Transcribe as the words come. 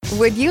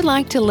Would you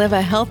like to live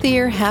a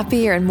healthier,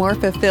 happier, and more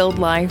fulfilled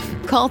life?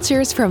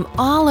 Cultures from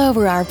all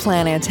over our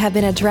planet have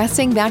been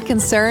addressing that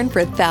concern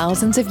for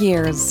thousands of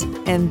years,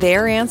 and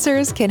their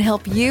answers can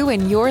help you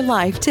in your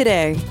life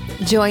today.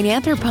 Join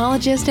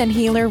anthropologist and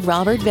healer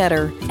Robert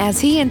Vetter as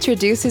he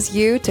introduces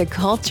you to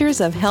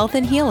cultures of health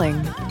and healing.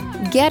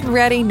 Get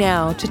ready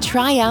now to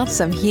try out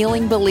some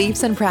healing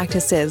beliefs and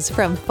practices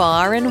from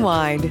far and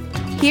wide.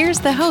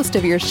 Here's the host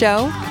of your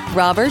show,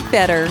 Robert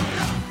Vetter.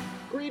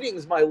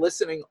 Greetings, my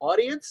listening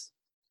audience.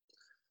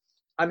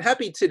 I'm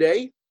happy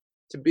today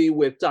to be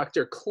with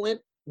Dr. Clint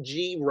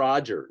G.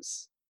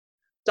 Rogers.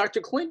 Dr.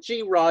 Clint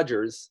G.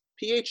 Rogers,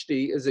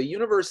 PhD, is a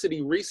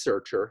university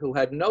researcher who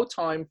had no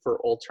time for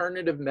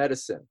alternative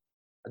medicine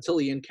until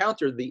he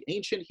encountered the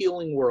ancient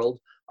healing world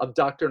of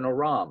Dr.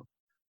 Naram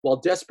while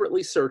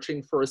desperately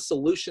searching for a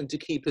solution to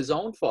keep his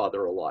own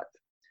father alive.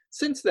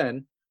 Since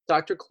then,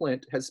 Dr.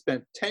 Clint has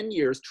spent 10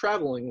 years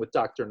traveling with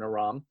Dr.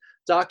 Naram,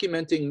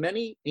 documenting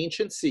many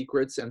ancient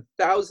secrets and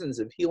thousands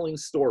of healing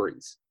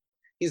stories.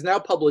 He's now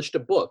published a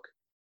book,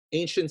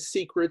 Ancient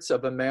Secrets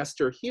of a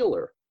Master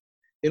Healer,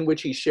 in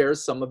which he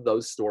shares some of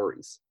those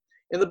stories.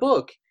 In the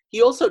book,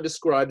 he also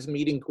describes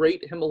meeting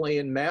great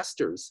Himalayan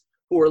masters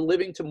who are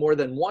living to more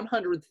than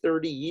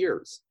 130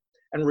 years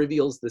and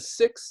reveals the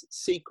 6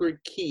 secret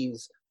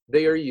keys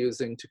they are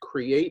using to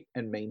create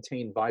and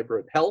maintain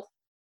vibrant health,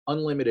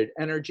 unlimited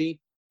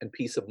energy, and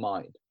peace of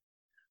mind.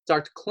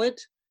 Dr. Clint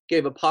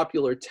gave a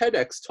popular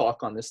TEDx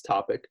talk on this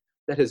topic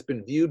that has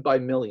been viewed by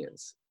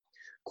millions.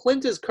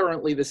 Clint is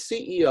currently the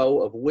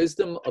CEO of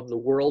Wisdom of the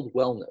World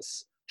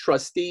Wellness,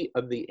 trustee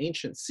of the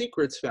Ancient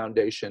Secrets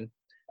Foundation,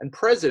 and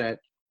president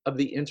of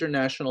the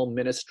International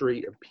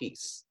Ministry of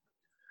Peace.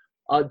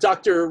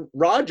 Dr.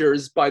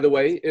 Rogers, by the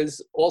way,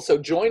 is also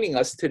joining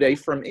us today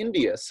from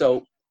India.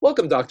 So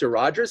welcome, Dr.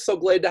 Rogers. So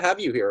glad to have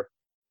you here.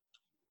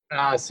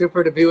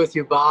 Super to be with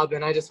you, Bob.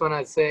 And I just want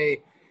to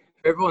say,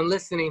 for everyone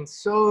listening,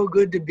 so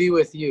good to be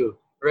with you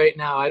right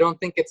now. I don't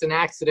think it's an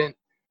accident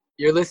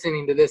you're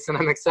listening to this, and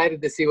I'm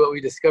excited to see what we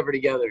discover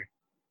together.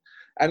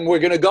 And we're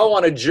going to go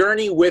on a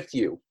journey with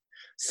you.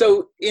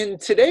 So in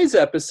today's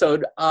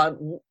episode,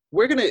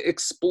 we're going to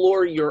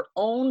explore your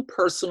own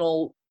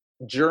personal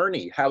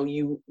journey, how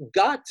you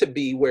got to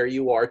be where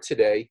you are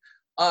today.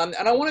 And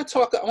I want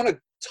to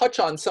touch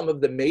on some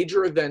of the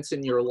major events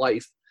in your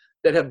life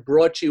that have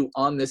brought you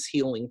on this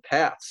healing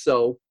path.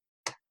 So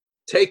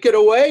take it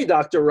away,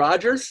 Dr.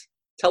 Rogers.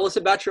 Tell us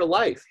about your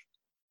life.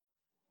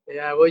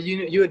 Yeah, well,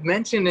 you had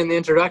mentioned in the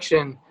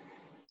introduction,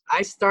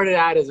 I started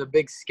out as a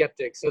big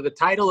skeptic. So the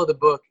title of the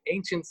book,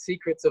 Ancient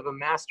Secrets of a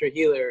Master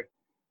Healer,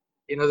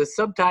 the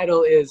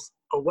subtitle is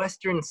A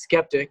Western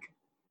Skeptic,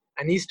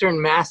 an Eastern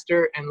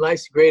Master, and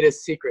Life's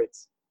Greatest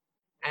Secrets.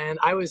 And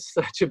I was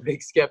such a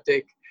big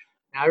skeptic.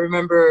 I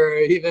remember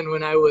even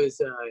when I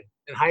was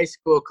in high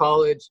school,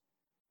 college,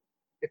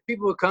 if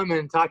people would come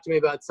and talk to me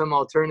about some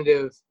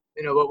alternative,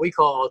 what we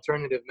call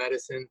alternative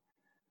medicine,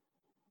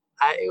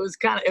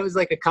 it was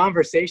like a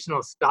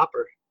conversational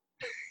stopper,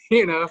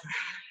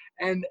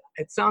 and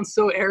it sounds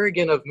so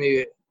arrogant of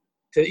me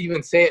to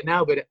even say it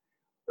now, but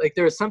like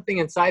there was something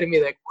inside of me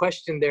that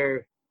questioned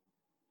their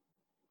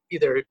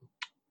either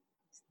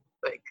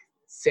like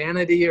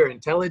sanity or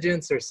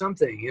intelligence or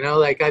something,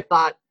 like I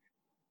thought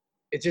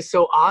it's just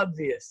so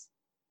obvious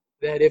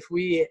that if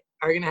we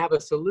are going to have a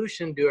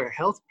solution to our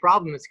health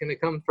problem, it's going to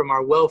come from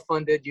our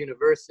well-funded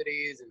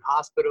universities and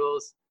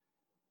hospitals,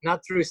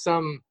 not through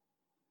some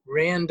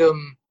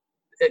random,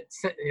 it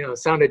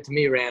sounded to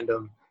me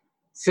random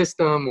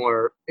system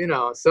or,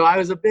 so I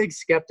was a big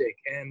skeptic.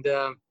 And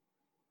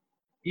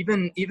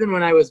even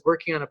when I was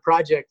working on a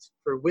project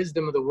for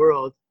Wisdom of the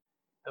World,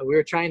 we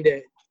were trying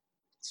to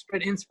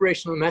spread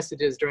inspirational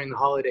messages during the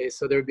holidays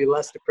so there would be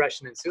less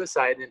depression and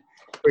suicide. And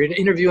we're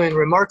interviewing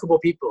remarkable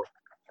people,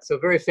 so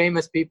very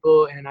famous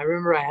people. And I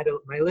remember I had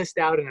my list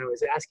out and I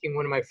was asking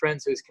one of my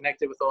friends who was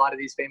connected with a lot of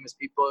these famous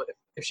people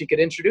if she could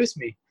introduce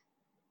me.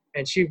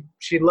 And she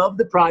loved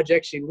the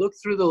project. She looked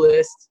through the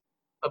list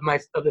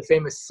of the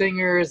famous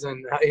singers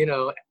and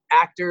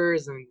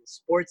actors and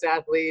sports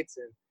athletes,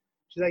 and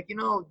she's like,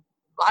 a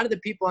lot of the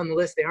people on the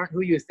list, they aren't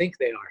who you think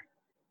they are.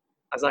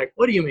 I was like,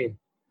 what do you mean?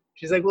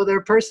 She's like, well,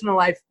 their personal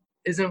life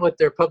isn't what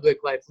their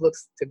public life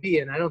looks to be,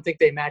 and I don't think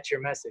they match your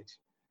message.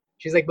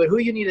 She's like, but who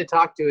you need to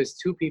talk to is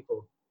 2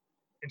 people.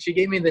 And she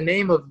gave me the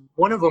name of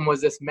one of them was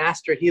this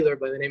master healer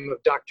by the name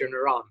of Dr.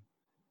 Naram.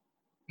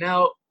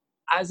 Now,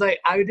 I was like,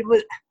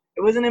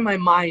 it wasn't in my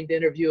mind to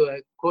interview a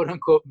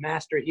quote-unquote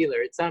master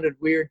healer. It sounded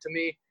weird to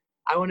me.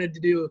 I wanted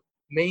to do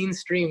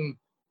mainstream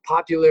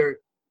popular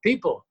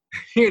people,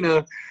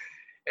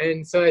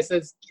 And so I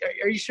said,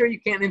 are you sure you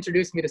can't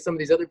introduce me to some of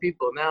these other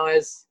people? Now,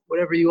 as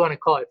whatever you want to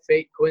call it,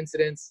 fate,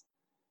 coincidence,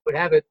 would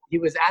have it, he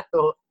was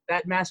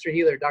that master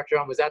healer, Dr.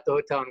 Ram, was at the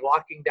hotel and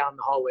walking down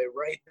the hallway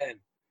right then.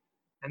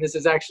 And this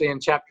is actually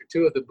in chapter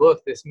 2 of the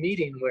book, this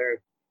meeting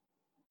where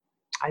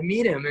I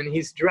meet him and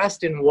he's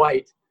dressed in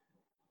white,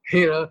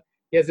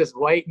 He has this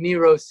white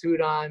Nero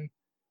suit on,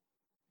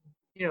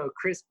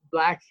 crisp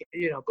black,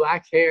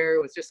 black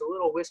hair with just a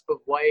little wisp of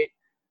white,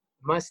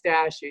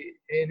 mustache,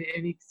 and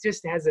he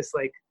just has this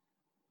like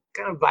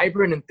kind of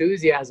vibrant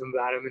enthusiasm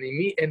about him.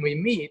 And we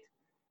meet.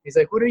 He's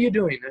like, "What are you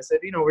doing?" I said,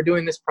 "We're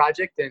doing this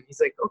project." And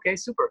he's like, "Okay,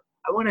 super.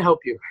 I want to help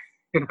you."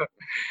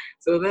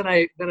 So then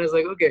I was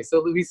like, "Okay."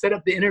 So we set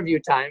up the interview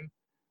time.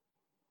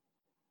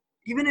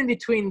 Even in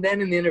between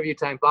then and the interview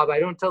time, Bob, I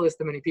don't tell this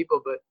to many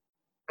people, but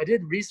I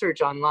did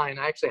research online.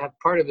 I actually have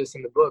part of this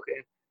in the book.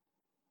 And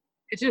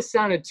it just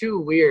sounded too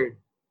weird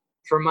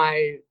for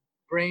my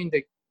brain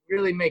to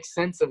really make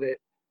sense of it.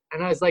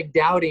 And I was like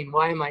doubting,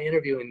 why am I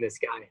interviewing this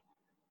guy?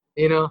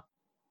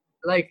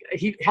 Like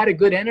he had a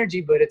good energy,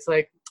 but it's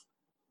like,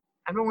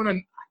 I don't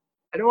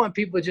want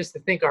people just to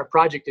think our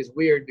project is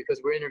weird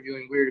because we're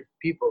interviewing weird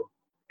people,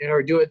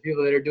 or doing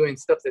people that are doing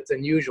stuff that's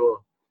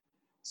unusual.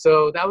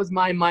 So that was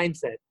my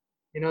mindset.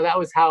 That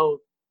was how,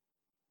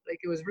 like,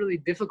 it was really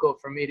difficult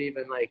for me to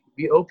even like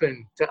be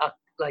open to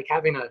like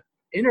having a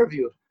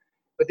interview.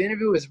 But the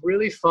interview was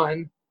really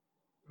fun,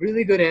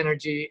 really good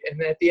energy.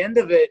 And at the end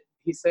of it,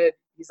 he's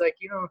like,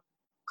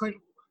 "Clint,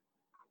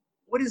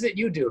 what is it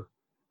you do?"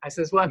 I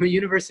says, "Well, I'm a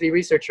university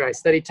researcher. I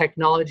study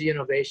technology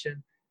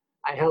innovation.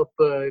 I help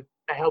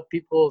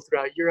people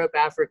throughout Europe,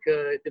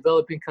 Africa,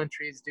 developing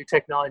countries do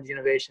technology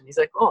innovation." He's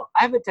like, "Oh,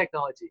 I have a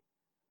technology."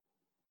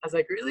 I was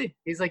like, "Really?"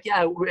 He's like,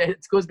 "Yeah,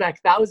 it goes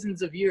back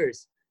thousands of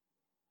years."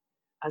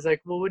 I was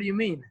like, "Well, what do you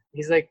mean?"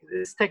 He's like,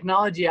 "This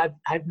technology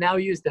I've now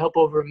used to help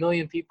over 1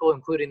 million people,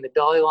 including the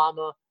Dalai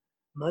Lama,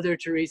 Mother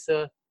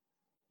Teresa,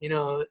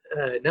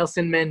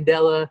 Nelson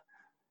Mandela."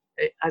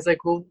 I was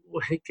like, "Well,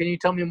 can you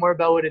tell me more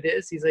about what it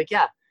is?" He's like,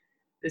 "Yeah,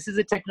 this is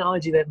a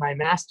technology that my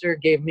master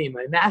gave me.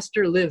 My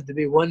master lived to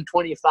be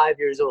 125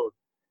 years old.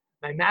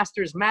 My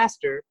master's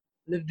master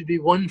lived to be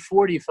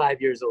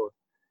 145 years old.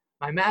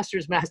 My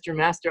master's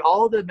master,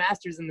 all the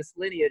masters in this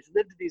lineage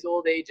lived to these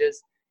old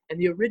ages. And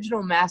the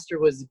original master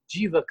was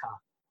Jivaka,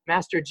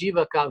 Master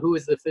Jivaka, who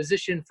was the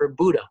physician for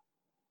Buddha.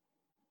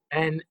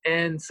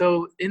 And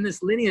so in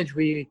this lineage,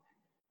 we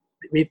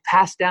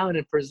passed down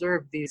and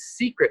preserved these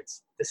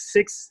secrets, the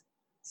six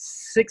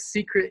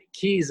secret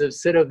keys of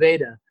Siddha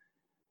Veda,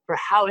 for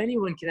how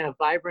anyone can have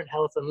vibrant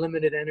health,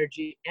 unlimited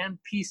energy, and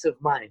peace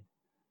of mind,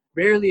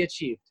 rarely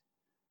achieved."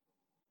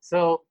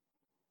 So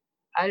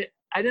I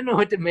didn't know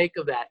what to make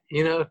of that,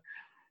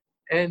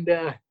 and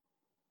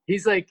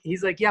he's like,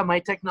 "Yeah, my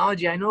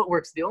technology, I know it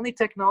works. The only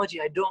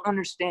technology I don't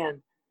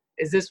understand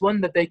is this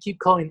one that they keep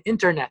calling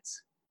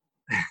internets."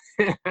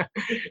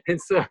 And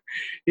so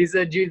he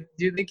said, do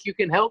you think you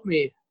can help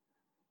me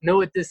know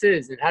what this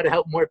is and how to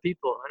help more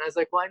people?" And I was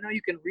like, "Well, I know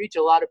you can reach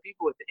a lot of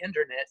people with the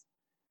internet,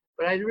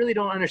 but I really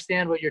don't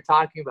understand what you're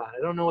talking about.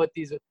 I don't know what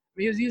these."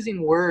 He was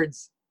using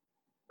words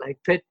like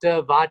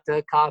pitta,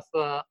 vata,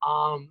 kapha,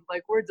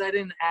 like words I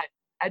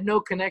had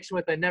no connection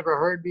with, I never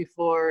heard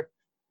before,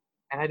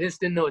 and I just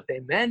didn't know what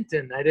they meant,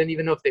 and I didn't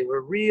even know if they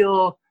were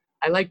real.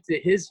 I liked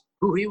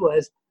who he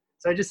was,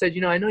 so I just said,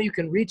 "I know you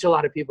can reach a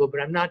lot of people,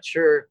 but I'm not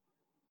sure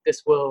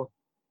this will.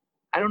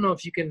 I don't know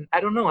if you can. I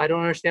don't know. I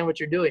don't understand what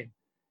you're doing."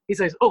 He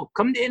says, "Oh,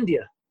 come to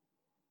India.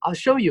 I'll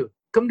show you.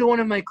 Come to one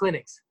of my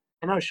clinics,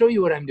 and I'll show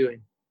you what I'm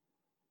doing."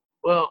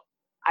 Well,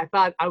 I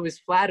thought, I was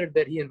flattered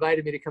that he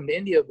invited me to come to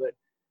India, but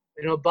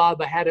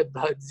Bob, I had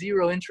about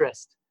zero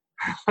interest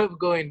of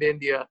going to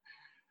India.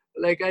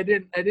 Like I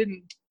didn't,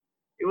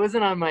 it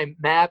wasn't on my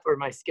map or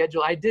my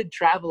schedule. I did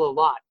travel a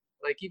lot.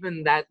 Like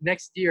even that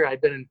next year I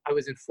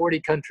was in 40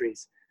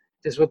 countries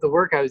just with the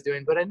work I was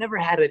doing, but I never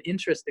had an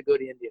interest to go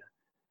to India.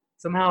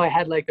 Somehow I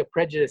had like a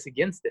prejudice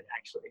against it,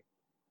 actually.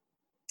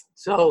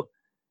 So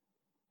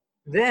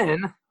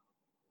then,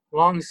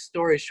 long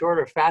story short,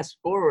 or fast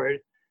forward,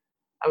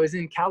 I was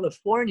in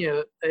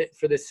California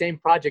for the same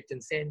project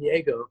in San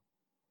Diego.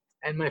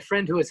 And my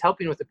friend who was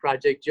helping with the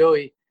project,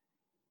 Joey,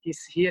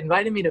 he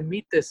invited me to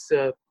meet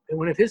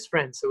one of his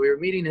friends. So we were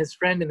meeting his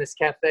friend in this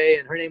cafe,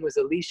 and her name was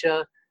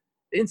Alicia.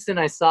 The instant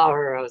I saw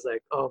her, I was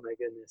like, "Oh my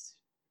goodness,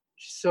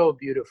 she's so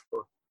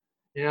beautiful."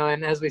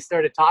 And as we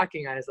started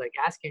talking, I was like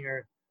asking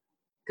her,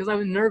 because I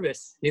was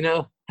nervous,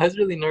 I was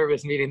really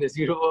nervous meeting this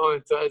beautiful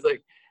woman. So I was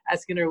like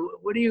asking her,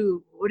 what are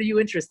you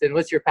interested in?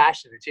 What's your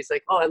passion? And she's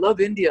like, "Oh, I love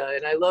India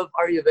and I love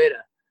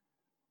Ayurveda."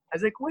 I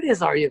was like, "What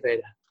is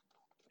Ayurveda?"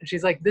 And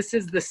she's like, "This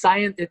is the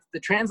science." The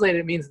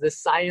translated means the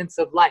science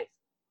of life.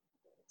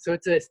 So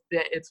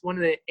it's one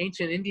of the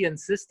ancient Indian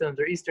systems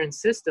or Eastern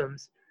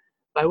systems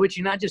by which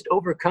you not just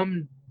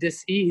overcome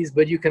dis-ease,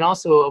 but you can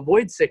also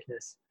avoid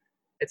sickness.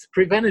 It's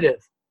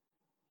preventative.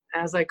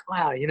 And I was like,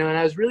 wow, and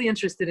I was really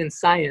interested in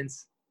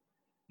science.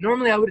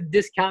 Normally I would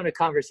discount a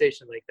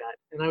conversation like that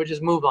and I would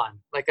just move on,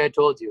 like I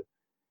told you.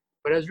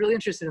 But I was really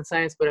interested in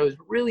science, but I was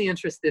really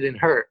interested in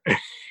her.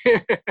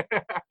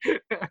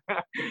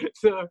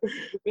 So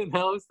then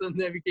all of a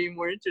sudden I became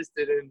more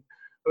interested in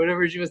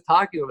whatever she was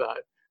talking about.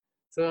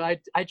 So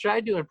I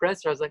tried to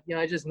impress her. I was like,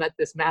 I just met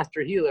this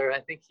master healer. I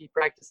think he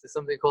practices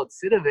something called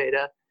Siddha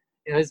Veda.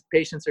 His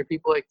patients are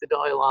people like the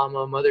Dalai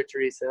Lama, Mother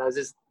Teresa. I was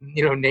just,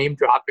 name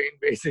dropping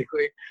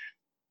basically.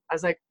 I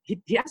was like,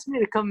 he asked me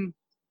to come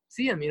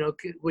see him,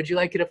 would you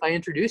like it if I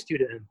introduced you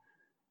to him?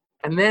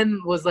 And then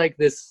was like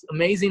this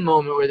amazing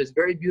moment where this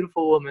very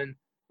beautiful woman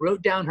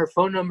wrote down her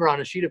phone number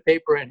on a sheet of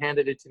paper and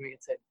handed it to me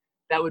and said,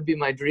 that would be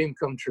my dream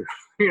come true.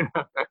 You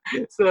know?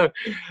 So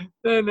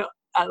then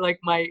like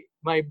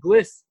my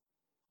bliss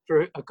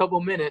for a couple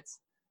minutes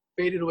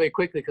faded away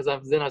quickly, because I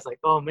was like,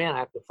 oh man, I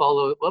have to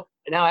follow up.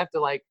 And now I have to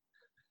like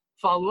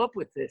follow up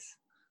with this.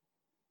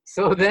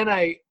 So then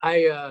I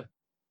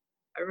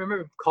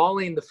remember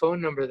calling the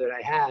phone number that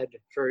I had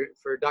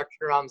for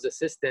Dr. Ram's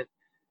assistant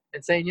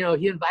and saying, you know,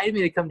 he invited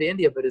me to come to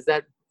India, but is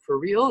that for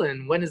real?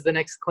 And when is the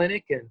next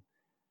clinic? And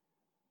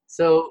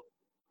so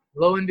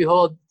lo and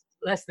behold,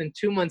 less than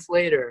 2 months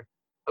later,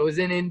 I was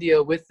in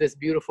India with this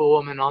beautiful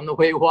woman on the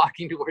way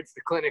walking towards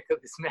the clinic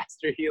of this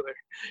master healer,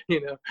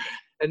 you know,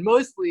 and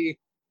mostly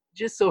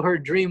just so her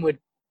dream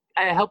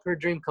I helped her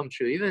dream come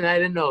true. Even I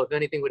didn't know if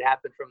anything would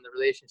happen from the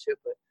relationship,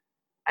 but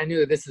I knew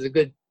that this is a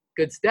good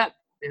step,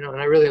 you know,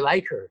 and I really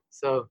like her.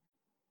 So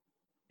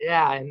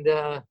yeah. And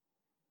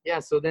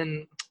so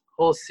then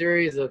a whole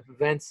series of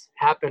events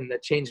happened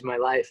that changed my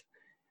life.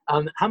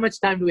 How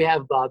much time do we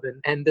have, Bob?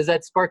 And does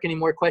that spark any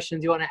more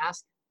questions you want to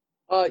ask?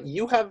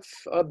 You have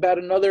about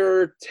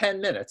another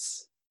 10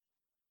 minutes.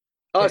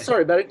 Okay.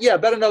 Sorry,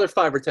 about another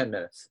 5 or 10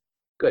 minutes.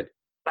 Good.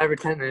 5 or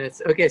 10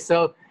 minutes. Okay,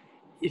 so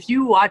if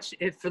you watch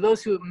it, for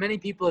those many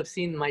people have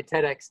seen my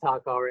TEDx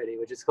talk already,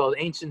 which is called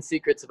Ancient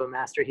Secrets of a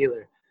Master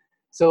Healer.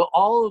 So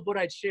all of what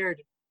I'd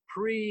shared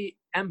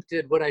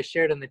preempted what I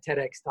shared on the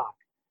TEDx talk.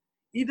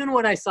 Even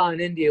what I saw in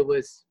India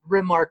was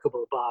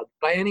remarkable, Bob.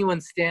 By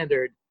anyone's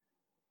standard,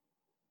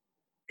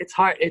 it's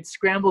hard. It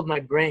scrambled my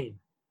brain.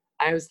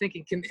 I was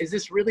thinking, is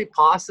this really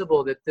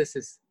possible that this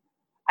is...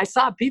 I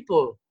saw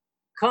people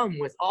come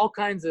with all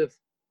kinds of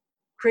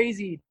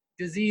crazy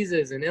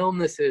diseases and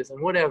illnesses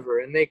and whatever,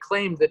 and they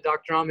claimed that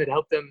Dr. Ram had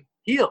helped them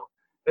heal,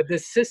 that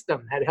this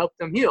system had helped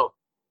them heal.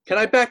 Can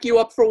I back you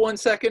up for 1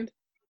 second?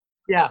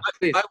 Yeah,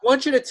 please. I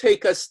want you to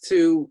take us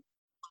to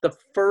the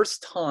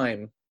first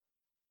time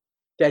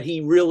that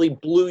he really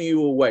blew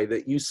you away,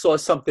 that you saw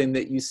something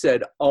that you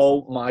said,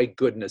 oh my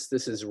goodness,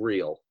 this is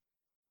real.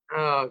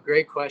 Oh,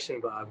 great question,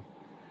 Bob.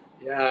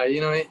 Yeah, you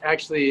know,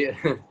 actually,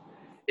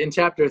 in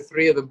chapter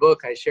 3 of the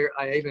book,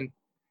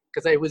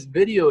 because I was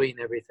videoing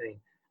everything.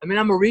 I mean,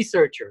 I'm a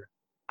researcher.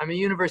 I'm a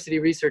university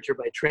researcher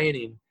by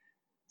training.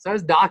 So I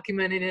was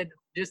documenting it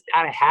just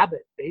out of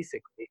habit,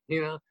 basically,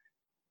 you know.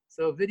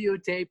 So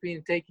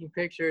videotaping, taking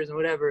pictures and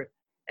whatever.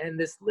 And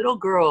this little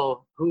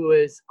girl who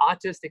was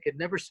autistic had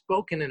never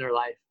spoken in her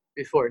life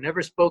before,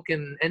 never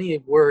spoken any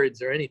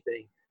words or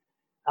anything.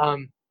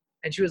 And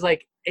she was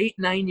like 8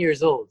 or 9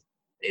 years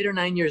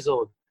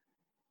old.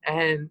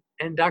 And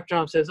Dr.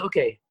 Ram says,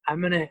 okay,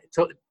 I'm going to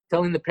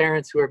telling the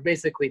parents who are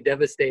basically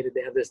devastated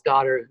they have this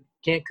daughter who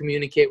can't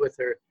communicate with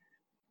her.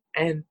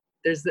 And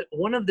there's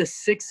one of the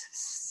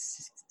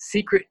 6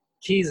 secret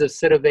keys of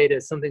Siddha Veda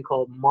is something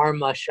called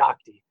Marma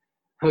Shakti.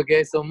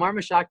 Okay, so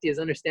Marma Shakti is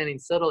understanding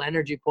subtle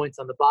energy points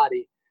on the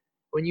body.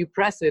 When you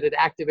press it, it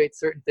activates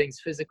certain things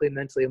physically,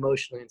 mentally,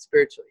 emotionally, and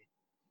spiritually.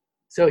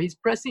 So he's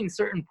pressing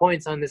certain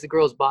points on this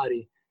girl's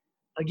body.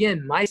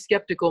 Again, my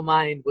skeptical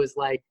mind was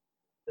like,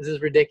 this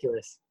is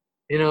ridiculous.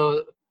 You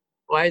know,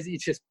 why is he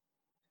just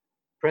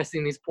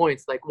pressing these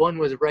points? Like one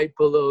was right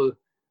below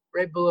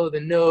the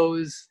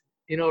nose,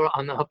 you know,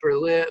 on the upper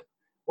lip.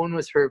 One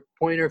was her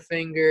pointer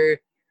finger.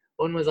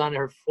 One was on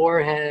her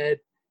forehead.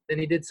 Then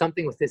he did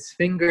something with his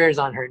fingers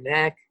on her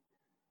neck.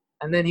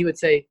 And then he would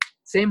say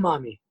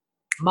mommy,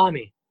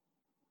 mommy.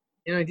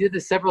 You know, he did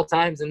this several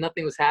times and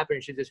nothing was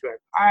happening. She'd just go,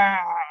 ah,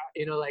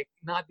 you know, like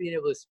not being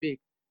able to speak.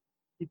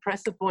 He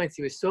pressed the points.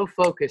 He was so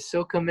focused,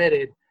 so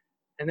committed.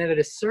 And then at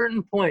a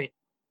certain point,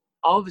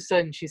 all of a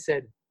sudden she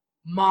said,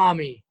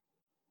 mommy.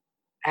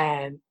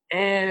 And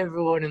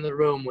everyone in the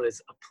room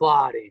was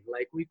applauding.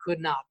 Like we could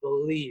not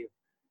believe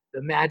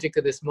the magic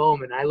of this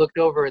moment. I looked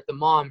over at the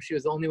mom. She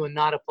was the only one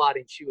not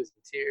applauding. She was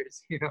in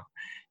tears. You know,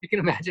 you can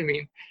imagine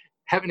me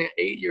having an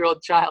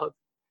 8-year-old child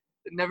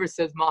that never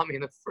says mommy.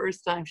 And the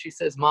first time she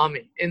says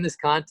mommy in this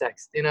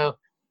context, you know,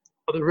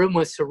 the room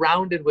was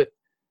surrounded with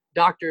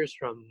doctors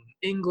from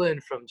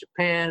England, from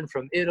Japan,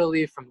 from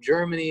Italy, from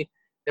Germany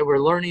that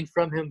were learning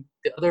from him,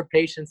 the other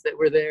patients that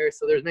were there.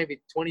 So there's maybe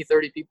 20,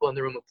 30 people in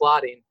the room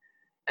applauding.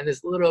 And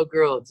this little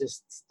girl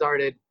just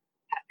started,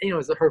 you know,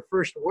 it was her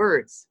first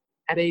words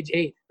at age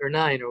 8 or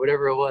 9 or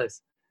whatever it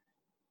was.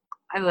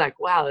 I was like,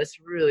 wow, that's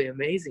really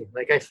amazing.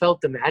 Like I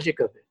felt the magic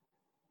of it.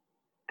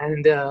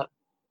 And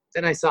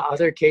then I saw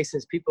other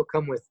cases. People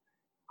come with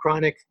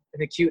chronic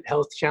and acute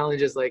health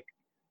challenges like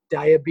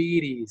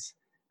diabetes,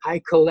 high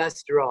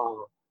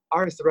cholesterol,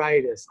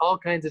 arthritis, all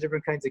kinds of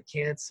different kinds of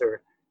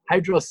cancer.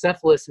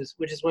 Hydrocephalus,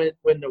 which is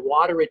when the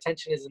water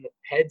retention is in the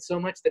head so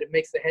much that it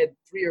makes the head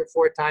 3 or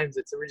 4 times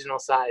its original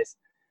size.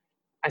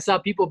 I saw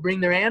people bring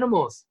their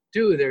animals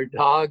too, their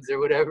dogs or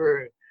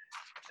whatever,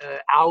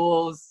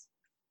 owls.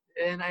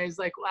 And I was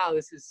like, wow,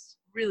 this is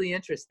really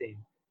interesting.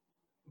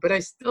 But I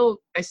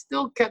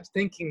still kept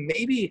thinking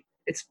maybe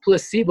it's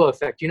placebo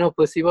effect. You know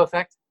placebo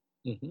effect?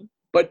 Mm-hmm.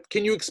 But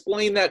can you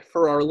explain that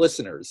for our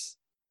listeners?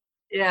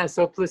 Yeah,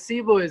 so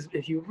placebo is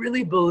if you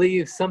really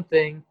believe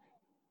something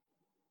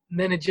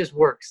then it just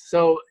works.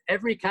 So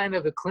every kind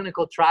of a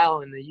clinical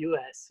trial in the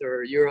US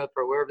or Europe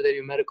or wherever they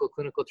do medical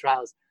clinical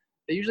trials,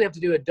 they usually have to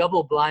do a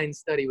double-blind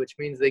study, which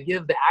means they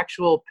give the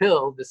actual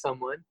pill to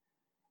someone,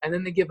 and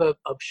then they give a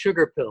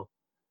sugar pill.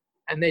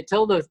 And they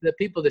tell the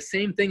people the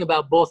same thing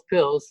about both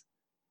pills.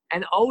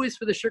 And always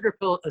for the sugar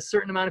pill, a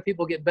certain amount of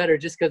people get better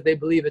just because they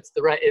believe it's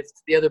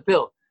the other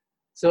pill.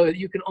 So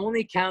you can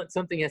only count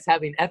something as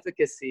having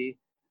efficacy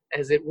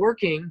as it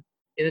working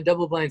in a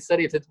double-blind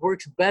study if it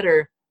works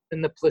better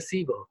than the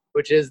placebo,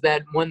 which is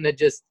that one that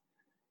just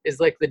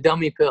is like the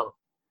dummy pill.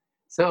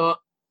 So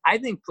I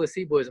think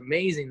placebo is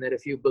amazing, that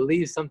if you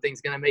believe something's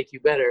going to make you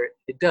better,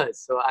 it does.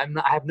 So I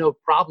have no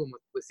problem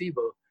with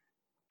placebo,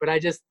 but I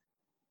just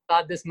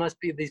thought this must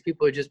be, these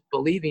people are just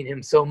believing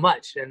him so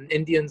much, and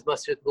Indians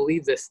must just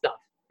believe this stuff,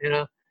 you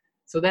know?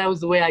 So that was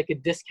the way I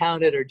could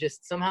discount it or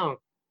just somehow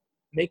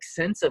make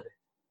sense of it.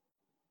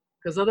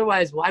 Because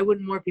otherwise, why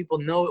wouldn't more people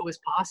know it was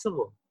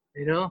possible,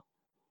 you know?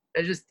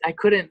 I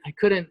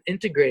couldn't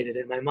integrate it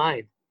in my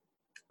mind.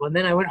 Well,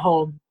 then I went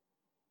home,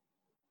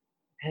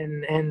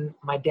 and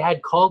my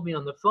dad called me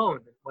on the phone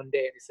one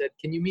day and he said,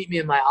 "Can you meet me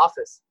in my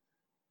office?"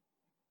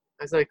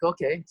 I was like,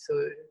 okay.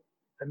 So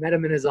I met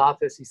him in his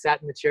office. He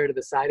sat in the chair to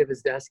the side of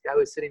his desk. I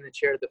was sitting in the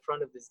chair at the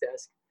front of his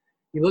desk.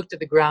 He looked at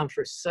the ground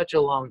for such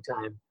a long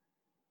time.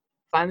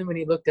 Finally, when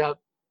he looked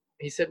up,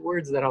 he said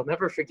words that I'll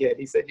never forget.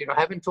 He said, "I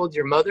haven't told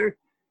your mother,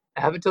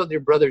 I haven't told your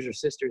brothers or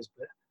sisters,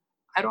 but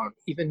I don't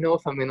even know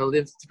if I'm going to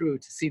live through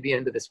to see the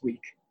end of this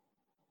week.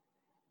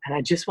 And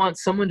I just want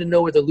someone to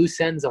know where the loose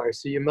ends are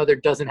so your mother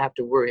doesn't have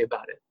to worry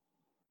about it."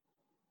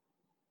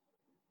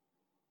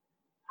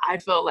 I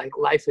felt like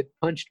life had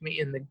punched me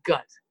in the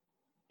gut.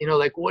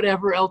 Like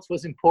whatever else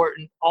was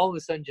important, all of a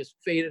sudden just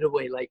faded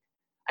away. Like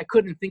I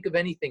couldn't think of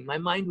anything. My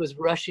mind was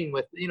rushing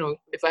with,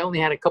 if I only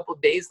had a couple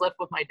of days left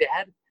with my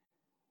dad,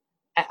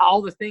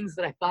 all the things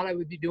that I thought I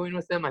would be doing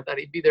with him. I thought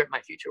he'd be there at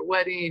my future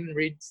wedding,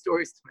 read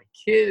stories to my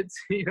kids,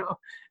 Now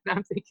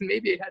I'm thinking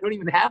maybe I don't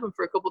even have him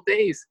for a couple of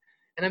days.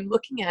 And I'm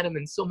looking at him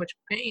in so much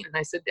pain. And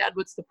I said, "Dad,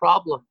 what's the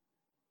problem?"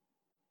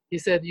 He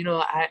said,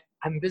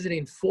 I'm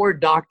visiting 4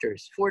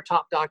 doctors, 4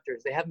 top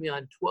doctors. They have me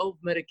on 12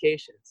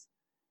 medications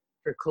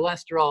for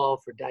cholesterol,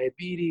 for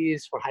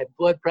diabetes, for high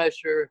blood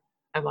pressure.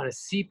 I'm on a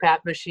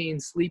CPAP machine,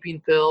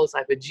 sleeping pills. I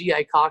have a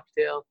GI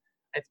cocktail.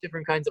 I have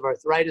different kinds of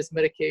arthritis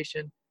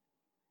medication.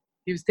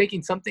 He was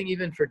taking something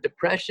even for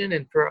depression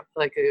and for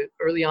like an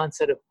early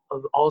onset of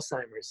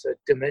Alzheimer's, so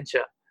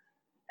dementia.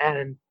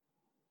 And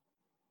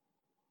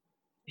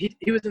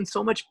he was in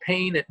so much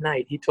pain at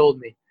night, he told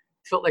me.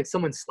 He felt like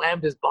someone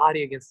slammed his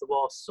body against the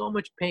wall, so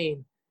much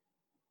pain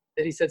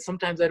that he said,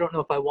 "Sometimes I don't know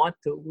if I want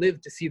to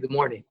live to see the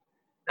morning."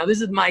 Now,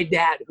 this is my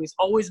dad, who's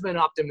always been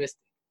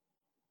optimistic.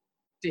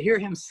 To hear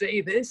him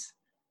say this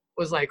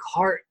was like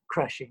heart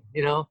crushing,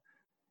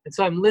 And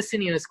so I'm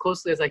listening as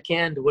closely as I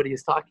can to what he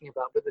is talking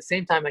about. But at the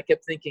same time, I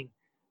kept thinking,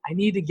 I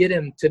need to get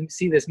him to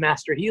see this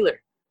master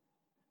healer.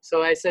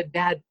 So I said,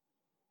 "Dad,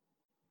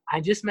 I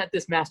just met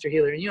this master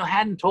healer." And, I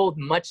hadn't told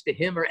much to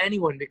him or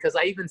anyone because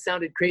I even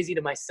sounded crazy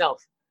to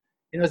myself.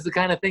 It's the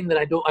kind of thing that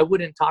I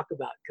wouldn't talk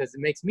about because it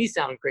makes me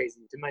sound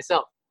crazy to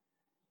myself.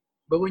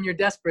 But when you're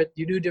desperate,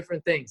 you do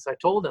different things. So I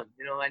told him,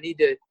 "I need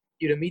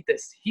you to meet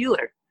this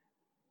healer."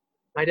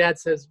 My dad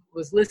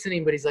was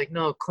listening, but he's like,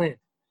 "No, Clint,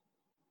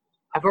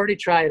 I've already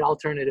tried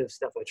alternative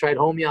stuff. I tried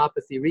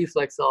homeopathy,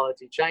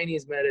 reflexology,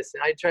 Chinese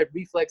medicine. I tried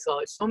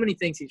reflexology, so many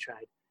things he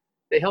tried.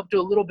 They helped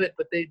a little bit,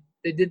 but they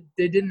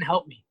didn't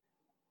help me."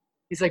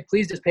 He's like,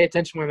 "Please just pay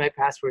attention where my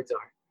passwords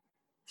are."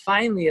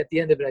 Finally, at the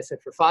end of it, I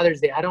said, "For Father's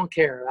Day, I don't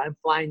care. I'm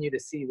flying you to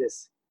see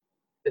this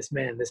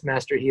man, this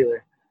master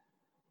healer."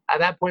 At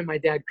that point, my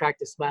dad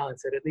cracked a smile and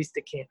said, "At least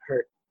it can't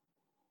hurt."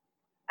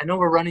 I know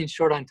we're running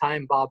short on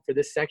time, Bob, for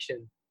this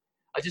section.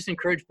 I just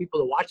encourage people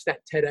to watch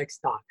that TEDx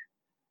talk.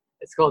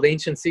 It's called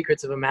Ancient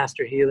Secrets of a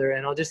Master Healer.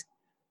 And I'll just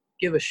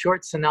give a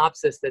short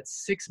synopsis that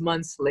 6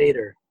 months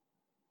later,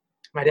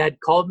 my dad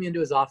called me into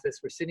his office.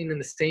 We're sitting in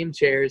the same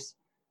chairs.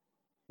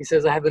 He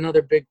says, "I have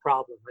another big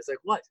problem." I was like,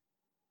 "What?"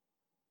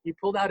 He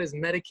pulled out his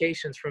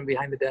medications from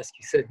behind the desk.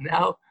 He said,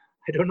 "Now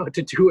I don't know what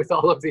to do with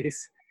all of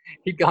these."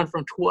 He'd gone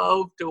from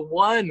 12 to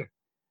 1.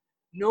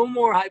 No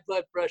more high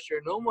blood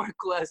pressure, no more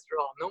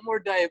cholesterol, no more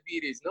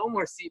diabetes, no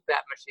more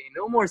CPAP machine,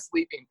 no more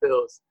sleeping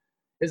pills.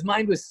 His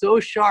mind was so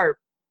sharp,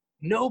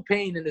 no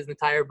pain in his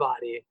entire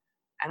body.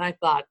 And I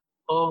thought,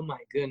 oh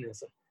my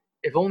goodness,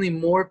 if only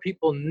more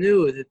people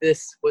knew that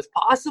this was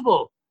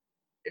possible.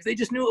 If they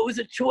just knew it was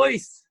a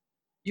choice.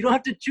 You don't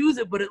have to choose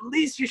it, but at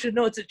least you should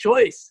know it's a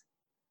choice.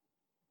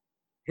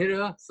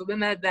 So then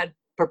that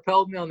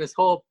propelled me on this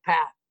whole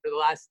path for the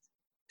last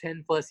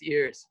 10 plus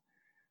years.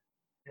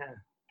 Yeah.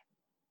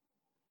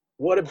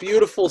 What a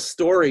beautiful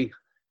story.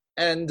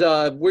 And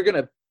we're going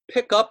to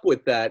pick up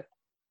with that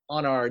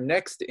on our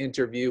next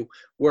interview,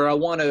 where I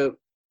want to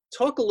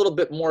talk a little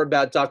bit more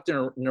about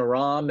Dr.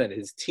 Naram and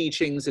his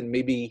teachings, and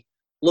maybe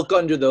look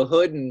under the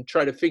hood and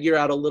try to figure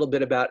out a little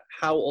bit about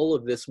how all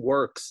of this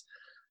works.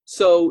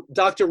 So,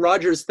 Dr.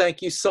 Rogers,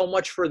 thank you so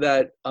much for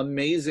that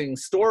amazing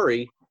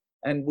story.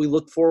 And we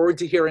look forward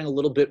to hearing a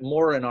little bit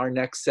more in our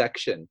next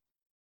section.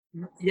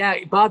 Yeah,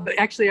 Bob,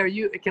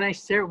 actually, can I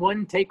share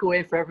one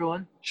takeaway for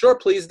everyone? Sure,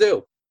 please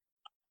do.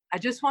 I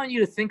just want you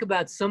to think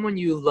about someone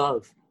you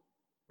love.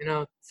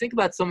 Think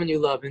about someone you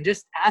love and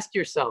just ask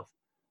yourself,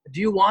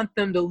 do you want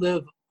them to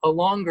live a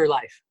longer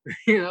life?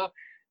 Do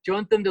you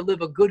want them to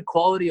live a good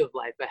quality of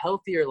life, a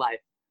healthier life?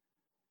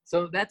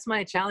 So that's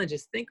my challenge,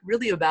 is think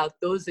really about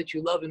those that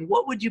you love and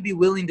what would you be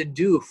willing to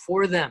do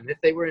for them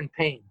if they were in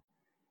pain?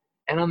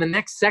 And on the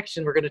next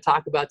section, we're going to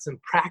talk about some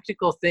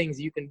practical things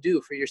you can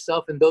do for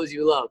yourself and those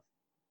you love.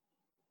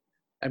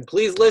 And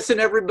please listen,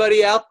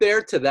 everybody out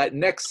there, to that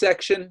next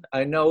section.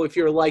 I know if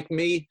you're like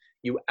me,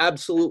 you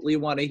absolutely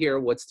want to hear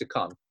what's to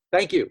come.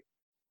 Thank you.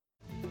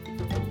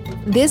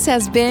 This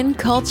has been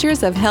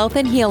Cultures of Health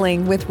and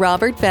Healing with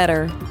Robert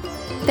Vetter.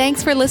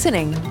 Thanks for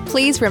listening.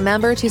 Please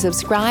remember to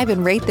subscribe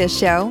and rate this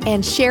show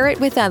and share it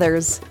with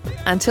others.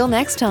 Until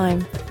next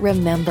time,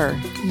 remember,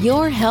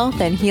 your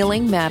health and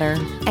healing matter,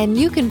 and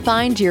you can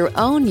find your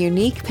own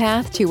unique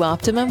path to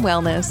optimum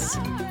wellness.